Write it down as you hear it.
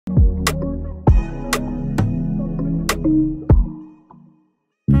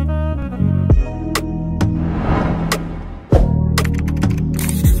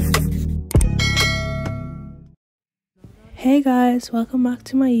Hey guys, welcome back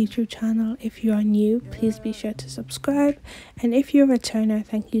to my YouTube channel. If you are new, please be sure to subscribe, and if you're a returner,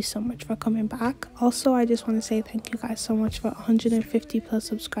 thank you so much for coming back. Also, I just want to say thank you guys so much for 150 plus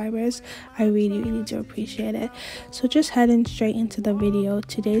subscribers. I really do appreciate it. So just heading straight into the video.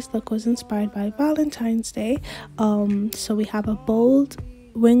 Today's look was inspired by Valentine's Day. So we have a bold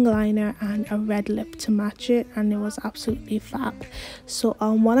wing liner and a red lip to match it, and it was absolutely fab. So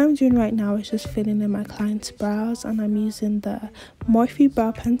what I'm doing right now is just filling in my client's brows, and I'm using the Morphe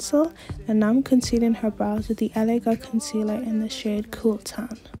brow pencil, and I'm concealing her brows with the Hexagon concealer in the shade Cool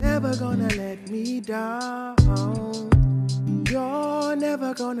Tan. Never gonna let me down. You're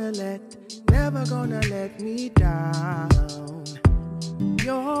never gonna let me down.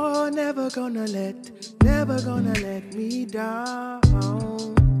 You're never gonna let me down.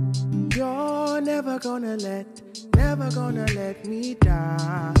 You're never gonna let me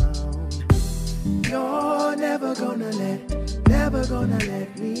down. You're never gonna let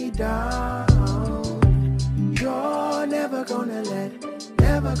me down. You're never gonna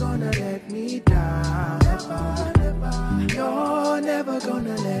let me down. You're never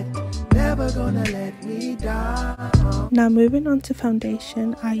gonna let me down. Now moving on to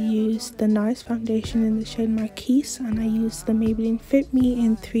foundation, I used the Nars foundation in the shade Marquises, and I used the Maybeline Fit Me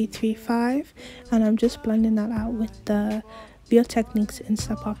in 335, and I'm just blending that out with the Techniques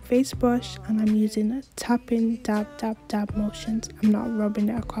InstaPop face brush, and I'm using a tapping dab motions. I'm not rubbing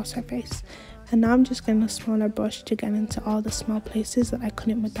it across her face. And now I'm just getting a smaller brush to get into all the small places that I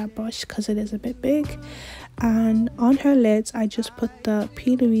couldn't with that brush because it is a bit big. And on her lids, I just put the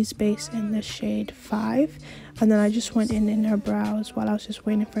PLouise Base in the shade 5. And then I just went in her brows while I was just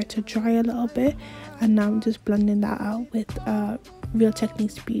waiting for it to dry a little bit. And now I'm just blending that out with Real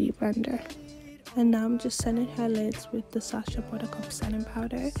Techniques Beauty Blender. And now I'm just setting her lids with the Sacha ButterCup setting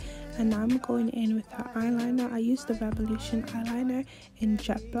powder. And now I'm going in with her eyeliner. I use the Revolution eyeliner in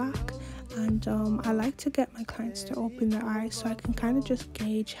jet black. And I like to get my clients to open their eyes so I can kind of just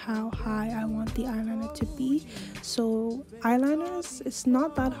gauge how high I want the eyeliner to be. So eyeliners, it's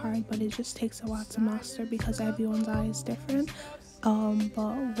not that hard, but it just takes a while to master because everyone's eye is different.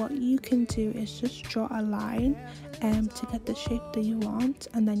 But what you can do is just draw a line to get the shape that you want,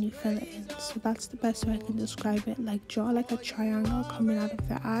 and then you fill it in. So that's the best way I can describe it. Like, draw like a triangle coming out of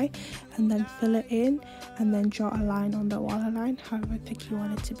the eye, and then fill it in, and then draw a line on the waterline, however thick you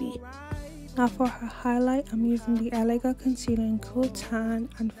want it to be. Now for her highlight, I'm using the Hexagon concealer in Cool Tan,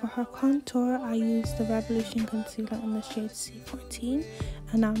 and for her contour, I used the Revolution concealer in the shade C14,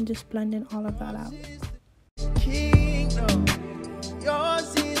 and now I'm just blending all of that out. Kingdom.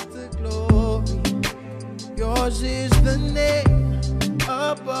 Yours is the glory, yours is the name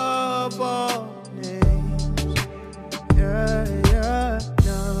above all names.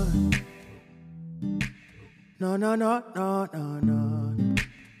 No.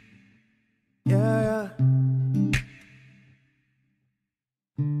 Yeah.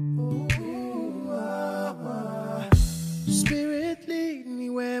 Spirit lead me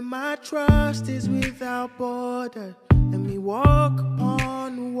where my trust is without borders. Let me walk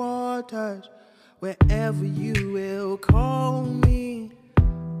upon the waters, wherever you will call me.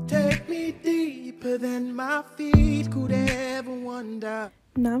 Take me deeper than my feet could ever wander.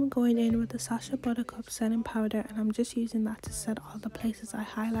 Now I'm going in with the Sacha ButterCup setting powder, and I'm just using that to set all the places I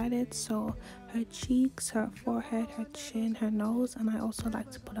highlighted. So her cheeks, her forehead, her chin, her nose, and I also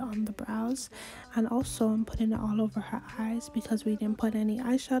like to put it on the brows. And also I'm putting it all over her eyes because we didn't put any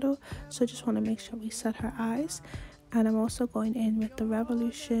eyeshadow, so I just want to make sure we set her eyes. And I'm also going in with the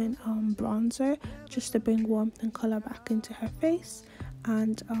Revolution bronzer just to bring warmth and color back into her face.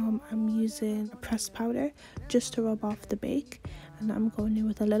 And I'm using a pressed powder just to rub off the bake. And I'm going in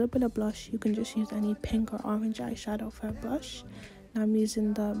with a little bit of blush. You can just use any pink or orange eyeshadow for a blush. Now I'm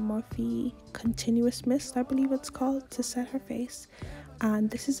using the Morphe Continuous Mist, I believe it's called, to set her face.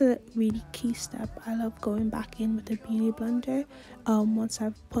 And this is a really key step. I love going back in with a beauty blender once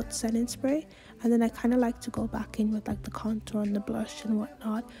I've put setting spray, and then I kind of like to go back in with like the contour and the blush and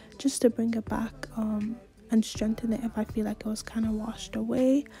whatnot just to bring it back and strengthen it if I feel like it was kind of washed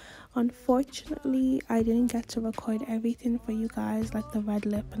away. Unfortunately, I didn't get to record everything for you guys, like the red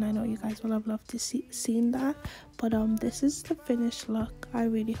lip, and I know you guys will have loved to seen that. But this is the finished look. I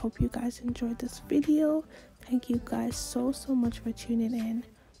really hope you guys enjoyed this video. Thank you guys so much for tuning in.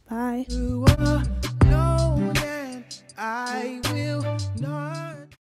 Bye. You alone, and I will not